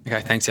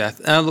 Okay, thanks, Yath.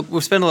 Look,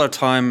 we've spent a lot of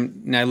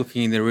time now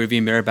looking in the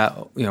rearview mirror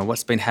about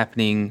what's been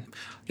happening.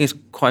 I think it's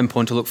quite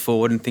important to look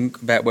forward and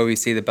think about where we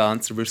see the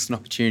balance of risks and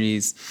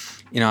opportunities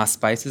in our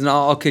spaces. And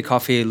I'll kick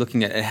off here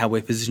looking at how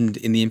we're positioned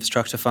in the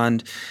infrastructure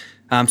fund.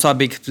 So our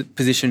big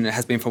position, it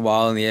has been for a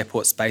while in the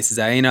airport space, is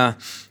AENA.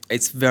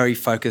 It's very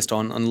focused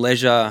on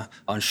leisure,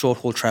 on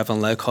short-haul travel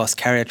and low-cost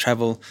carrier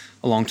travel.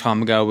 A long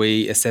time ago,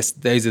 we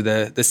assessed these are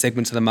the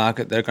segments of the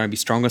market that are going to be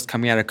strongest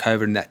coming out of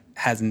COVID, and that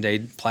has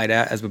indeed played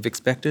out as we've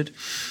expected.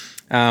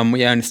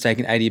 We own a stake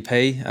in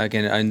ADP.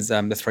 Again, it owns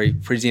the 3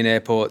 Parisian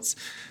airports,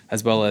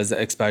 as well as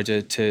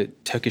exposure to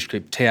Turkish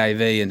group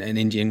TAV and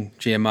Indian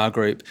GMR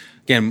group.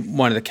 Again,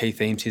 one of the key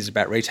themes is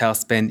about retail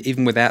spend.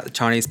 Even without the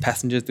Chinese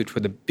passengers, which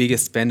were the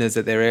biggest spenders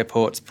at their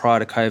airports prior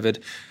to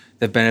COVID,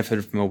 they've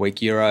benefited from a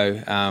weak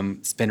euro.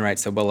 Spend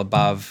rates are well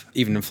above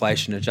even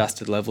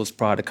inflation-adjusted levels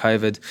prior to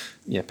COVID.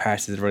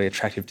 Paris is a really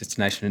attractive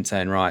destination in its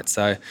own right,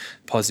 so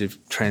positive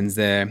trends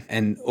there.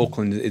 And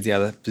Auckland is the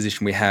other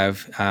position we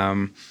have.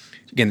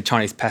 Again, the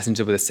Chinese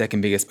passengers were the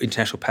second biggest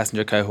international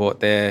passenger cohort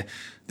there.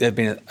 They've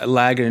been a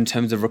laggard in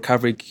terms of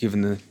recovery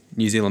given the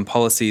New Zealand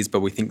policies,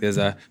 but we think there's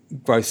a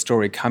growth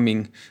story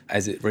coming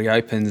as it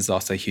reopens. There's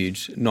also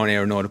huge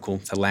non-aeronautical,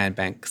 so land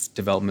banks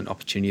development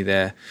opportunity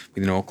there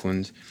within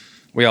Auckland.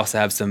 We also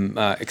have some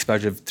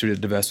exposure through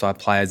the diversified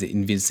players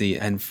in Vinci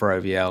and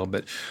Ferrovial,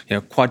 but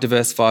quite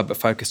diversified, but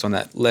focused on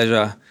that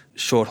leisure,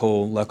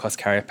 short-haul, low-cost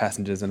carrier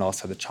passengers, and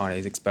also the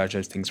Chinese exposure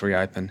as things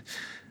reopen.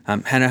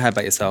 Hannah, how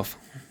about yourself?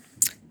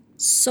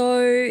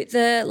 So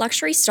the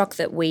luxury stock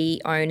that we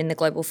own in the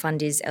global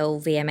fund is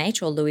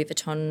LVMH, or Louis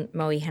Vuitton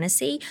Moët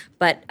Hennessy.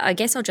 But I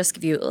guess I'll just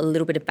give you a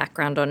little bit of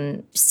background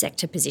on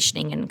sector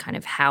positioning and kind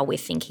of how we're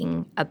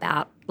thinking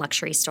about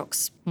luxury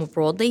stocks more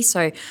broadly.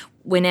 So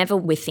whenever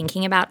we're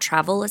thinking about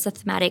travel as a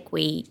thematic,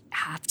 we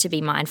have to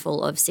be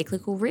mindful of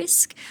cyclical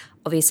risk.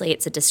 Obviously,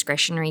 it's a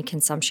discretionary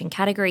consumption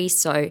category,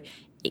 so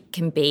it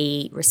can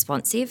be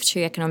responsive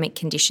to economic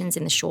conditions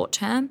in the short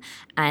term,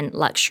 and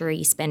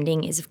luxury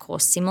spending is, of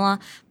course, similar.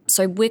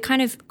 So we're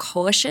kind of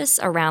cautious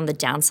around the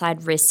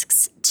downside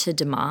risks to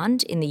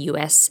demand in the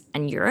US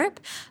and Europe.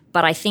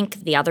 But I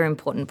think the other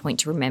important point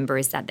to remember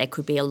is that there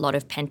could be a lot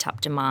of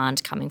pent-up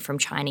demand coming from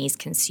Chinese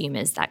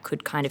consumers that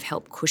could kind of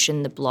help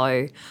cushion the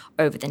blow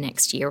over the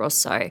next year or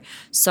so.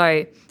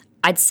 So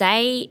I'd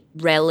say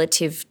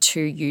relative to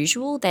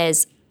usual,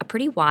 there's a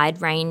pretty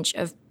wide range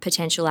of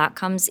potential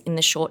outcomes in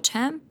the short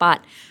term,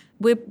 but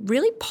we're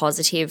really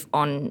positive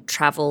on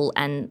travel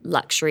and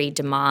luxury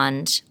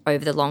demand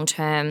over the long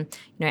term.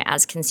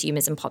 As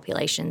consumers and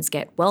populations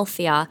get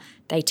wealthier,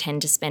 they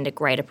tend to spend a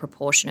greater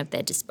proportion of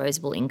their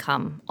disposable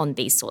income on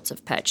these sorts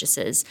of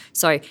purchases.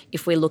 So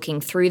if we're looking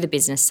through the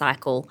business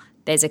cycle,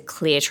 there's a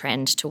clear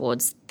trend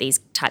towards these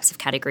types of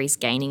categories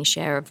gaining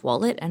share of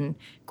wallet and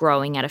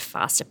growing at a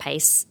faster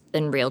pace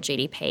than real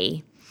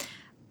GDP.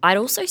 I'd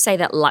also say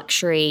that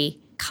luxury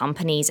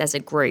companies as a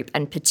group,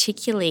 and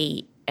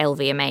particularly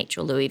LVMH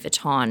or Louis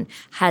Vuitton,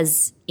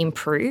 has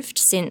improved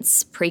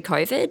since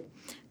pre-COVID.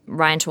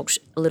 Ryan talked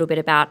a little bit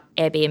about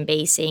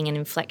Airbnb seeing an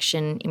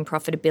inflection in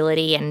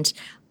profitability, and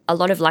a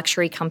lot of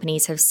luxury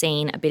companies have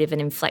seen a bit of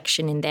an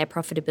inflection in their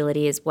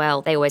profitability as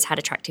well. They always had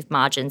attractive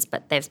margins,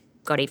 but they've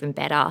got even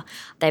better.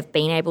 They've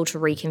been able to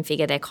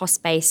reconfigure their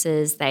cost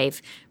bases.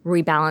 They've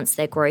rebalanced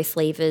their growth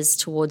levers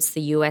towards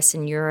the US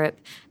and Europe,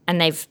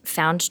 and they've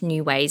found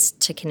new ways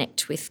to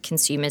connect with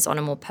consumers on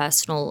a more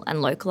personal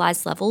and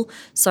localized level.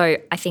 So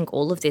I think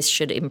all of this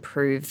should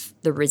improve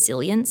the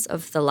resilience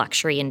of the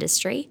luxury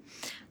industry.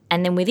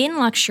 And then within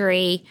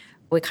luxury,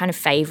 we're kind of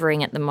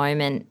favouring at the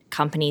moment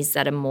companies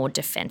that are more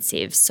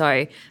defensive.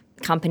 So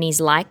companies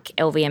like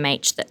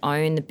LVMH that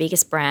own the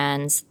biggest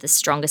brands, the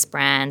strongest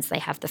brands, they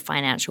have the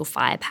financial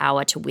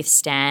firepower to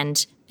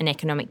withstand an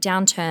economic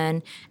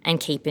downturn and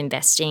keep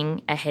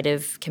investing ahead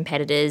of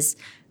competitors.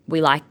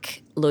 We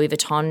like Louis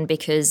Vuitton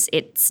because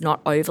it's not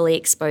overly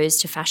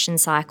exposed to fashion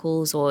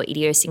cycles or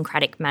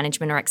idiosyncratic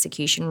management or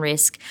execution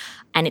risk,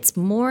 and it's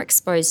more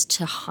exposed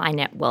to high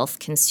net wealth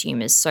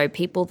consumers, so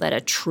people that are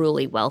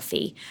truly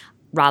wealthy,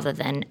 rather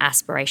than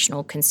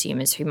aspirational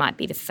consumers who might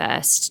be the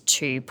first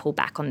to pull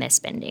back on their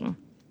spending.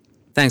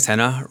 Thanks,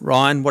 Hannah.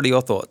 Ryan, what are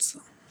your thoughts?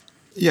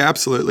 Yeah,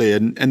 absolutely.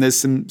 And there's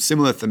some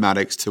similar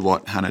thematics to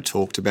what Hannah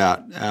talked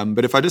about.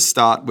 But if I just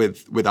start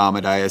with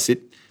Amadeus,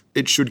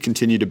 it should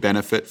continue to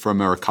benefit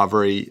from a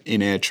recovery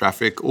in air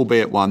traffic,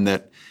 albeit one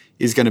that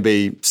is going to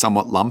be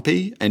somewhat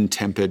lumpy and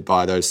tempered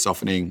by those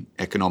softening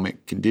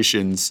economic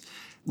conditions.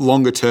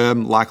 Longer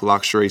term, like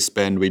luxury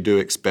spend, we do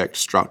expect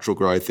structural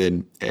growth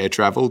in air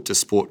travel to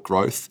support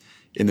growth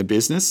in the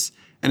business.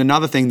 And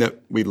another thing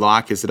that we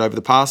like is that over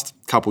the past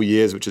couple of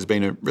years, which has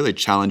been a really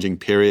challenging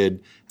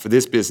period for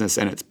this business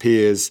and its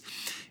peers,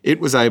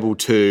 it was able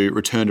to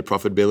return to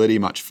profitability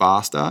much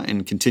faster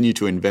and continue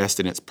to invest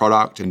in its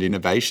product and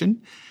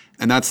innovation.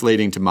 And that's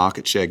leading to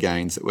market share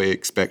gains that we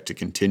expect to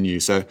continue.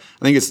 So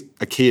I think it's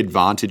a key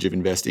advantage of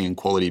investing in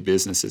quality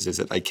businesses is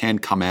that they can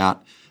come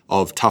out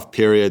of tough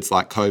periods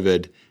like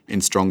COVID in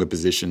stronger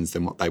positions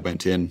than what they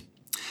went in.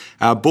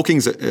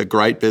 Booking's a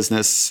great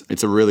business.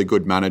 It's a really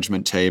good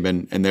management team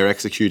and they're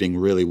executing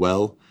really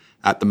well.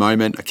 At the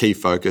moment, a key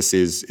focus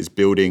is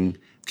building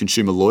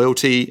consumer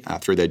loyalty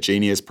through their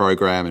Genius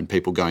program and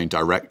people going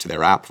direct to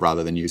their app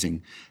rather than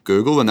using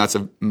Google. And that's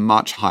a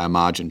much higher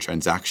margin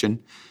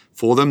transaction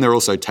for them. They're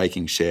also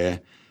taking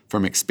share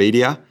from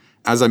Expedia.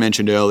 As I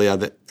mentioned earlier,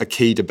 that a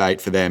key debate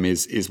for them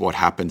is what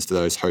happens to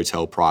those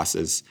hotel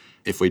prices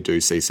if we do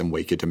see some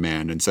weaker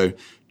demand. And so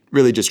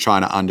really just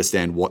trying to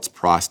understand what's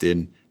priced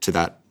in to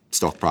that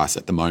stock price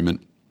at the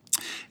moment.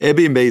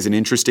 Airbnb is an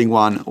interesting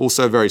one,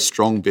 also a very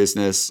strong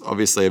business,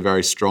 obviously a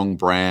very strong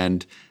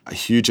brand, a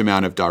huge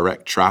amount of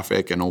direct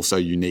traffic and also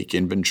unique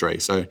inventory.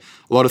 So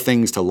a lot of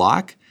things to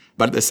like,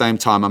 but at the same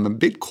time, I'm a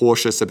bit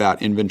cautious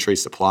about inventory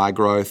supply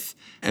growth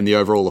and the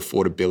overall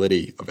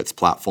affordability of its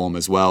platform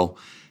as well.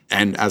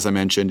 And as I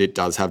mentioned, it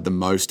does have the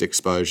most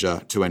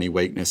exposure to any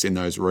weakness in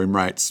those room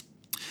rates.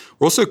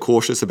 We're also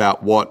cautious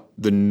about what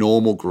the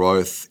normal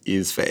growth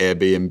is for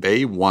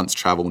Airbnb once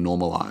travel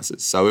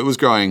normalizes. So it was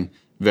growing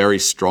very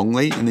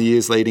strongly in the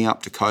years leading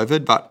up to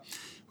COVID, but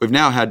we've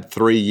now had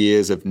 3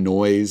 years of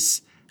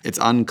noise. It's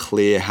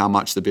unclear how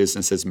much the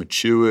business has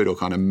matured or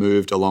kind of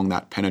moved along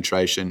that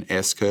penetration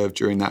S-curve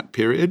during that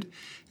period.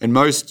 And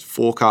most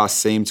forecasts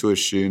seem to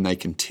assume they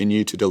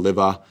continue to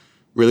deliver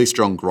really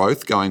strong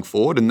growth going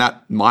forward, and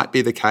that might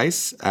be the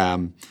case.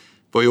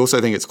 But we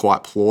also think it's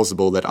quite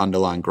plausible that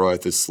underlying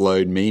growth has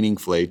slowed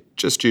meaningfully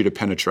just due to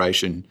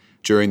penetration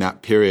during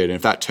that period. And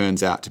if that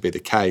turns out to be the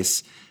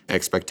case,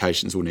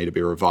 expectations will need to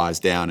be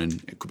revised down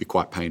and it could be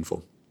quite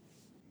painful.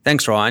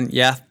 Thanks, Ryan.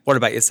 Yeah, what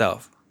about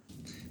yourself?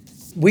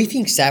 We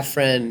think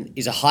Safran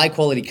is a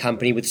high-quality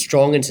company with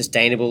strong and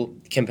sustainable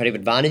competitive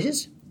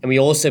advantages. And we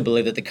also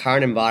believe that the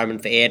current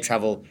environment for air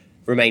travel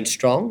remains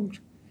strong.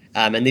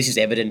 And this is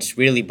evidenced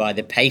really by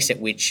the pace at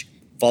which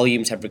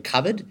volumes have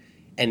recovered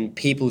and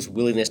people's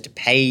willingness to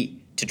pay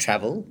to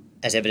travel,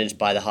 as evidenced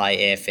by the high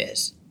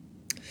airfares.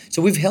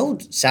 So we've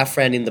held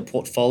Safran in the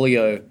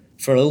portfolio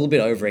for a little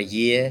bit over a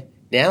year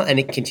now, and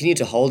it continued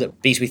to hold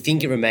it because we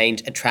think it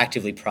remains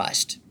attractively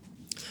priced.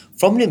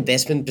 From an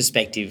investment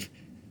perspective,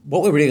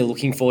 what we're really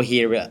looking for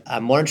here are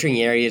monitoring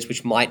areas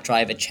which might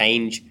drive a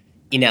change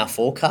in our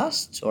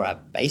forecasts or our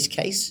base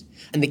case.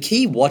 And the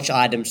key watch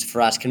items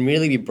for us can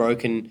really be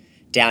broken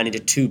down into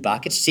two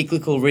buckets: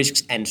 cyclical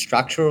risks and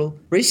structural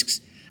risks.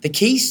 The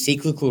key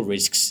cyclical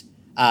risks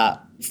are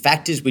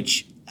factors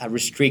which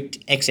restrict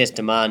excess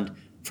demand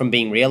from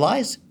being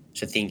realised.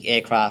 So think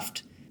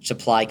aircraft,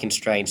 supply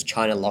constraints,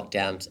 China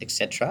lockdowns,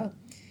 etc.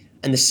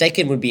 And the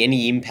second would be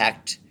any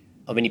impact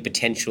of any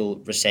potential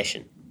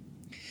recession.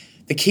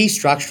 The key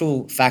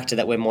structural factor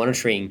that we're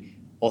monitoring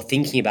or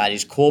thinking about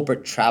is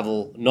corporate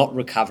travel not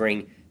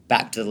recovering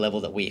back to the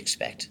level that we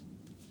expect.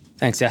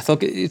 Thanks, Yath.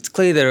 Look, it's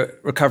clear that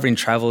recovery in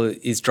travel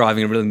is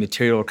driving a really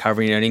material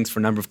recovery in earnings for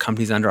a number of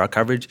companies under our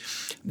coverage.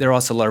 There are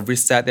also a lot of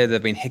risks out there. There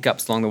have been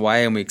hiccups along the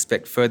way and we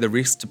expect further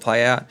risks to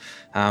play out.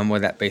 whether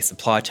that be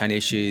supply chain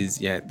issues,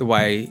 the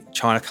way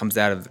China comes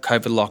out of the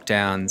COVID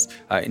lockdowns,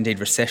 indeed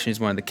recession is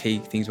one of the key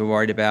things we're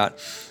worried about.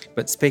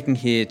 But speaking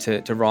here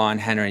to Ryan,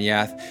 Hannah and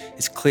Yath,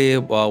 it's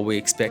clear while we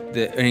expect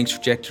the earnings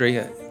trajectory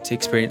to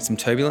experience some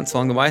turbulence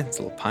along the way, it's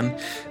a little pun,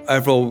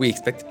 overall we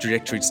expect the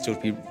trajectory to still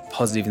be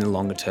positive in the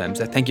longer term.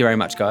 So thank you very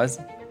much, guys.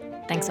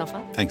 Thanks,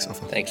 Offa. Thanks,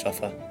 Offa. Thanks,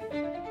 Offa.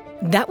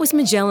 That was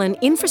Magellan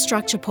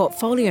Infrastructure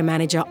Portfolio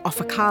Manager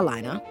Offa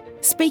Carliner,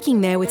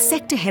 speaking there with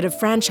Sector Head of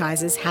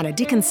Franchises Hannah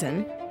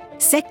Dickinson,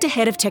 Sector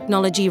Head of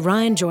Technology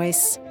Ryan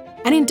Joyce,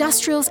 and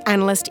Industrials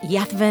Analyst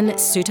Yathvan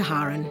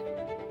Sutaharan.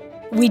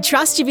 We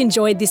trust you've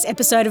enjoyed this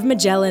episode of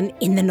Magellan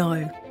in the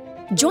Know.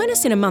 Join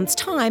us in a month's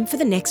time for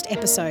the next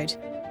episode.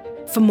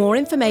 For more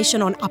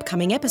information on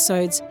upcoming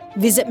episodes,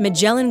 visit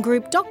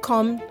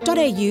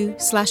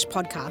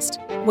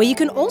magellangroup.com.au/podcast, where you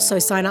can also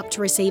sign up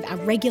to receive our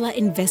regular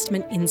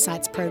Investment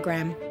Insights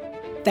program.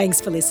 Thanks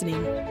for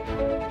listening.